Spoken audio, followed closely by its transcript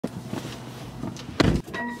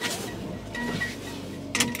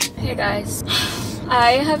Hey guys,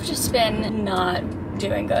 I have just been not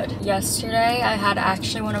doing good. Yesterday I had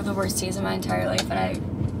actually one of the worst days of my entire life, and I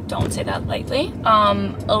don't say that lightly. A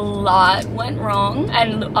lot went wrong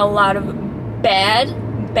and a lot of bad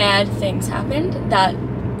things happened that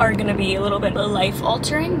are gonna be a little bit life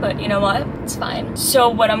altering, but you know what, it's fine. So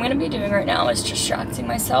what I'm gonna be doing right now is distracting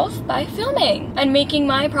myself by filming and making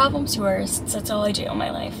my problems worse. That's all I do in my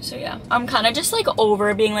life. So yeah, I'm kind of just like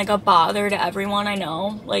over being like a bother to everyone I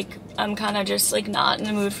know. Like I'm kind of just like not in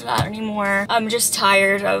the mood for that anymore. I'm just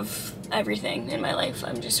tired of everything in my life.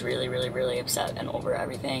 I'm just really upset and over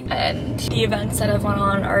everything, and the events that have gone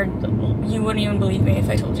on are, you wouldn't even believe me if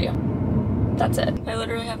I told you. That's it. I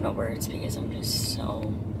literally have no words because I'm just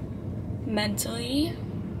so mentally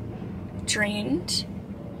drained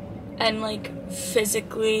and like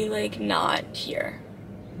physically like not here.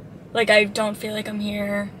 Like I don't feel like I'm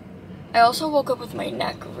here. I also woke up with my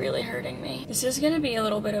neck really hurting me. This is gonna be a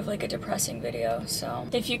little bit of like a depressing video, so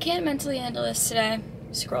if you can't mentally handle this today,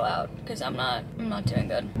 scroll out, because I'm not doing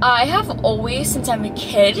good. I have always, since I'm a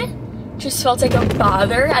kid, just felt like a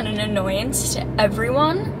bother and an annoyance to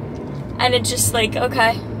everyone. And it's just like,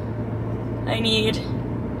 okay, I need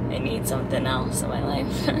something else in my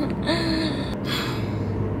life.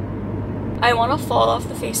 I want to fall off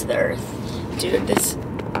the face of the earth. Dude,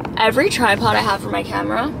 every tripod I have for my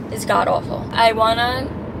camera is god-awful. I want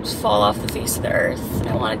to fall off the face of the earth.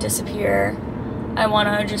 I want to disappear. I want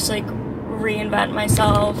to just like reinvent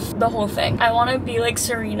myself, the whole thing. I want to be like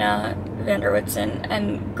Serena Vanderwoodson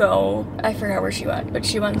and go, I forgot where she went, but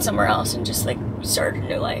she went somewhere else and just like start a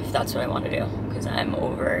new life. That's what I want to do, because I'm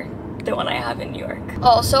over the one I have in New York.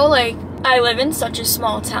 Also, like, I live in such a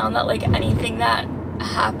small town that like anything that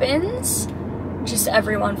happens, just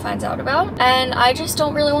everyone finds out about, and I just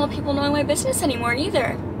don't really want people knowing my business anymore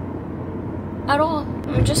either. At all.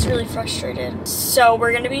 I'm just really frustrated. So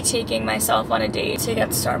we're gonna be taking myself on a date to get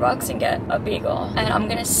Starbucks and get a bagel. And I'm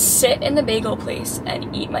gonna sit in the bagel place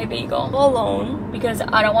and eat my bagel alone, because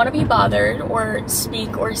I don't wanna be bothered or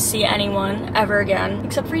speak or see anyone ever again,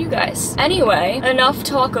 except for you guys. Anyway, enough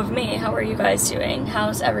talk of me. How are you guys doing?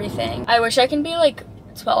 How's everything? I wish I can be like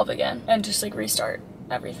 12 again and just like restart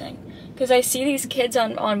everything. Because I see these kids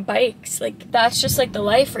on bikes, like that's just like the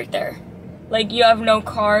life right there. Like, you have no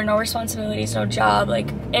car, no responsibilities, no job. Like,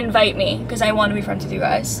 invite me, because I want to be friends with you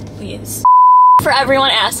guys, please. For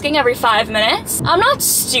everyone asking every 5 minutes, I'm not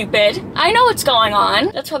stupid. I know what's going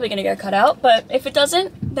on. That's probably gonna get cut out, but if it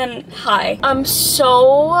doesn't, then hi. I'm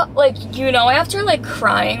so, like, you know, after like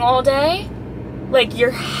crying all day, like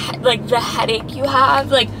like the headache you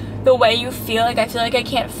have, like the way you feel, like I feel like I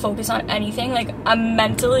can't focus on anything. Like, I'm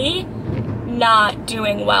mentally not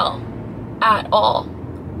doing well at all.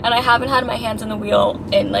 And I haven't had my hands on the wheel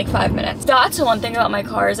in like 5 minutes. That's the one thing about my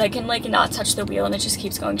car, is I can like not touch the wheel and it just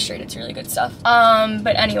keeps going straight. It's really good stuff.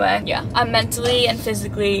 But anyway, yeah, I'm mentally and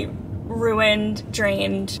physically ruined,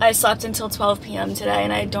 drained. I slept until 12 p.m. today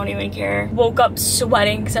and I don't even care. Woke up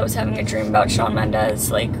sweating because I was having a dream about Shawn Mendes.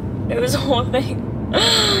 Like, it was a whole thing.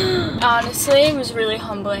 Honestly, it was really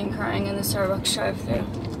humbling crying in the Starbucks drive-thru.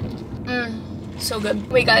 So good.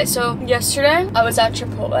 Wait guys, so yesterday I was at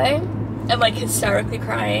Chipotle and like hysterically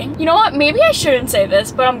crying. You know what? Maybe I shouldn't say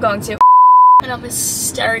this, but I'm going to. And I'm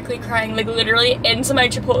hysterically crying, like literally into my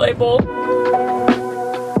Chipotle bowl.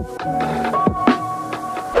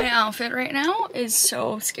 My outfit right now is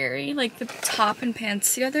so scary. Like the top and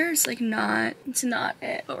pants together is like it's not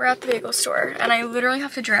it. But we're at the bagel store and I literally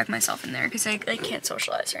have to drag myself in there because I can't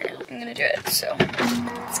socialize right now. I'm gonna do it, so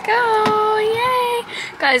let's go, yay.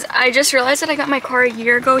 Guys, I just realized that I got my car a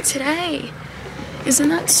year ago today. Isn't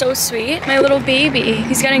that so sweet? My little baby,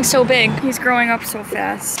 he's getting so big. He's growing up so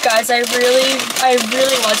fast. Guys, I really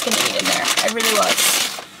was gonna eat in there. I really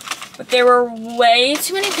was. But there were way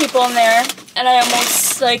too many people in there and I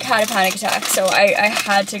almost like had a panic attack. So I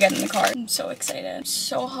had to get in the car. I'm so excited. I'm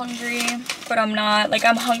so hungry, but I'm not. Like,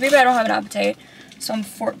 I'm hungry, but I don't have an appetite. So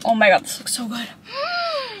oh my God, this looks so good.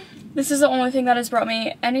 This is the only thing that has brought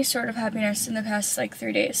me any sort of happiness in the past like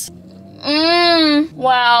 3 days.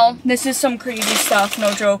 Wow, this is some crazy stuff,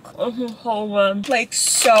 no joke. Like,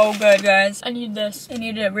 so good, guys. I need this. I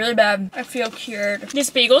need it really bad. I feel cured.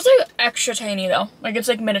 This bagel's like extra tiny though. Like, it's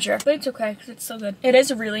like miniature, but it's okay because it's so good. It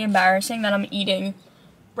is really embarrassing that I'm eating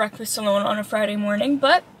breakfast alone on a Friday morning,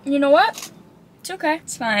 but you know what? It's okay.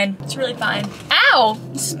 It's fine. It's really fine. Ow!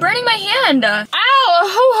 This is burning my hand. Ow! How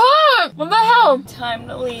hot! What the hell? Time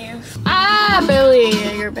to leave. Ah, Billy,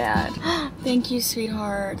 you're bad. Thank you,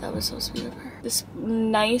 sweetheart. That was so sweet of her. This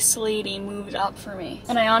nice lady moved up for me.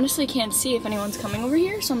 And I honestly can't see if anyone's coming over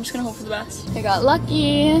here, so I'm just gonna hope for the best. I got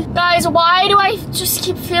lucky. Guys, why do I just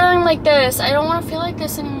keep feeling like this? I don't want to feel like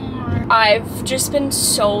this anymore. here. I've just been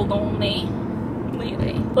so lonely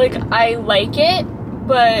lately. Like, I like it,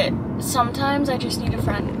 but sometimes I just need a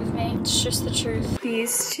friend with me. It's just the truth.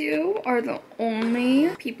 These two are the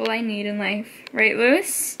only people I need in life. Right,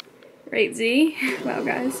 Lewis? Right, Z? Wow,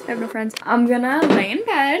 guys, I have no friends. I'm gonna lay in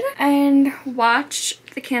bed and watch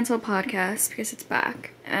the canceled podcast because it's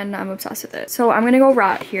back and I'm obsessed with it. So I'm gonna go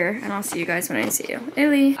rot here and I'll see you guys when I see you.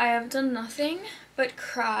 Illy. I have done nothing but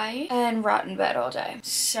cry and rot in bed all day.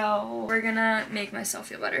 So we're gonna make myself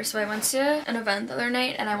feel better. So I went to an event the other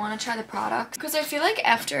night and I want to try the product because I feel like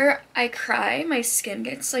after I cry, my skin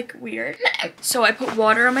gets like weird. So I put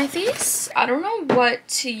water on my face. I don't know what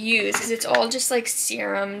to use because it's all just like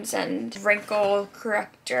serums and wrinkle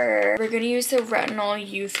corrector. We're gonna use the Retinol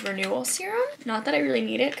Youth Renewal Serum. Not that I really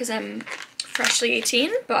need it because I'm freshly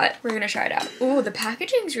 18, but we're gonna try it out. Ooh, the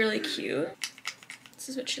packaging's really cute. This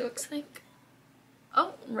is what she looks like.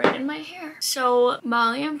 Oh, right in my hair. So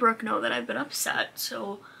Molly and Brooke know that I've been upset,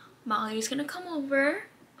 so Molly's gonna come over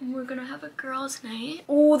and we're gonna have a girls' night.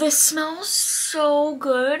 Oh, this smells so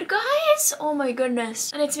good, guys. Oh my goodness.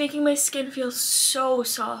 And it's making my skin feel so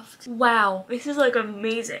soft. Wow, this is like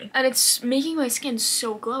amazing. And it's making my skin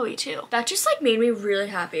so glowy too. That just like made me really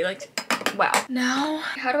happy. Like, wow. Now,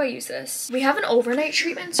 how do I use this? We have an overnight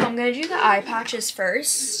treatment, so I'm gonna do the eye patches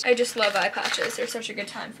first. I just love eye patches. They're such a good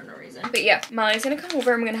time for no reason. But yeah, Molly's gonna come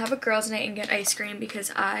over. I'm gonna have a girls' night and get ice cream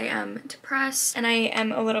because I am depressed and I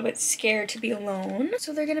am a little bit scared to be alone.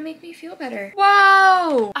 So they're gonna make me feel better.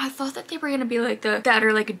 Wow! I thought that they were gonna be like that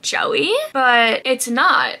are like jelly, but it's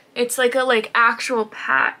not. It's like a actual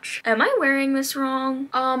patch. Am I wearing this wrong?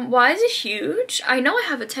 Why is it huge? I know I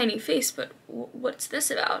have a tiny face, but what's this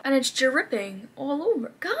about? And it's dripping all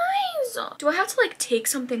over. Guys, do I have to like take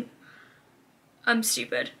something? I'm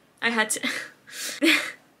stupid. I had to.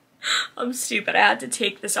 I'm stupid. I had to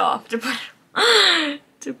take this off to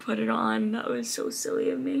put it on. That was so silly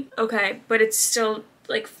of me. Okay, but it's still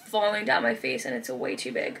like falling down my face and it's way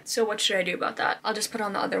too big. So what should I do about that? I'll just put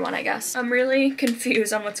on the other one, I guess. I'm really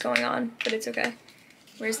confused on what's going on, but it's okay.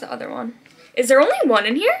 Where's the other one? Is there only one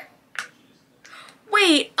in here?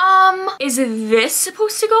 Wait, is this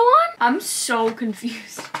supposed to go on? I'm so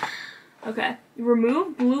confused. Okay,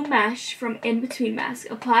 remove blue mesh from in between mask.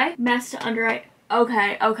 Apply mask to under eye.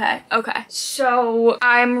 Okay. So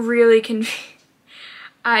I'm really confused.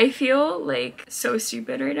 I feel like so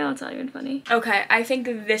stupid right now, it's not even funny. Okay, I think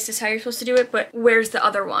this is how you're supposed to do it, but where's the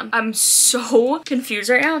other one? I'm so confused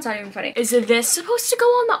right now, it's not even funny. Is this supposed to go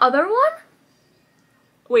on the other one?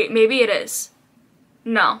 Wait, maybe it is.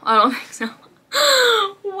 No, I don't think so.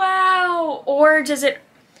 Wow. Or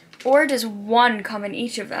does one come in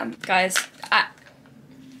each of them? Guys,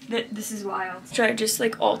 this is wild. Should I just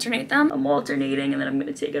like alternate them? I'm alternating and then I'm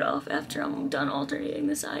gonna take it off after I'm done alternating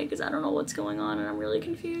this eye because I don't know what's going on and I'm really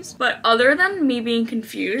confused. But other than me being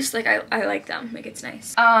confused, like I like them, like it's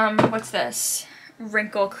nice. What's this?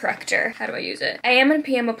 Wrinkle corrector. How do I use it? AM and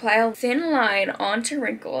PM apply a thin line onto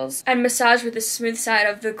wrinkles and massage with the smooth side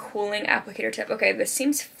of the cooling applicator tip. Okay, this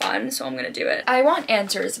seems fun, so I'm gonna do it. I want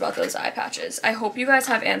answers about those eye patches. I hope you guys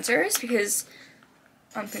have answers because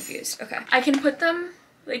I'm confused. Okay, I can put them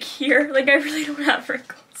like here. Like I really don't have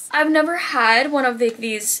wrinkles. I've never had one of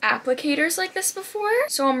these applicators like this before,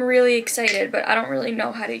 so I'm really excited, but I don't really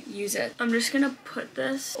know how to use it. I'm just gonna put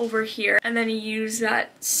this over here and then use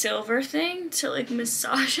that silver thing to like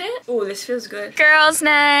massage it. Oh, this feels good. Girls'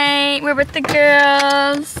 night. We're with the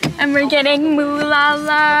girls and we're getting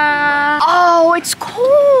moolah. Oh, it's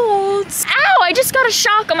cold. Ow, I just got a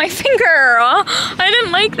shock on my finger. I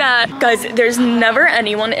didn't like that. Guys, there's never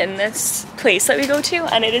anyone in this place that we go to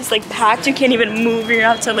and it is like packed. You can't even move. You're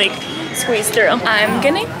gonna have to like squeeze through. I'm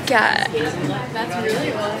gonna get. That's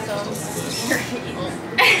really awesome.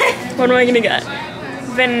 What am I gonna get?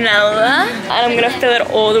 Vanilla, and I'm gonna fill it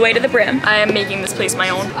all the way to the brim. I am making this place my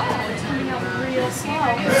own. Oh, it's coming out real slow.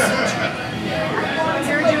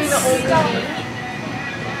 You're doing the old thing.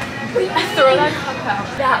 Throw that cup out.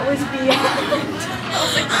 That was beyond. I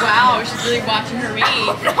was like, wow, she's really watching her meat.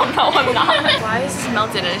 No, I'm not. Why is this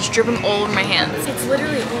melted and it's dripping all over my hands? It's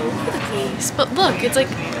literally all over the place. But look, it's like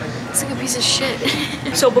a piece of shit.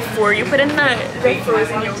 So before you put in the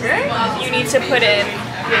frozen yogurt, you need to put in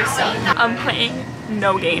your stuff. I'm playing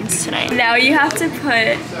no games tonight. Now you have to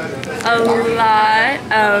put a lot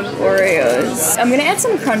of Oreos. I'm gonna add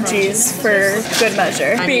some crunchies for good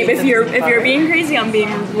measure. Babe, if you're being crazy, I'm being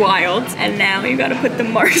wild. And now you gotta put the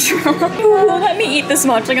marshmallow. Ooh, let me eat this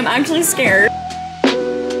much, like I'm actually scared.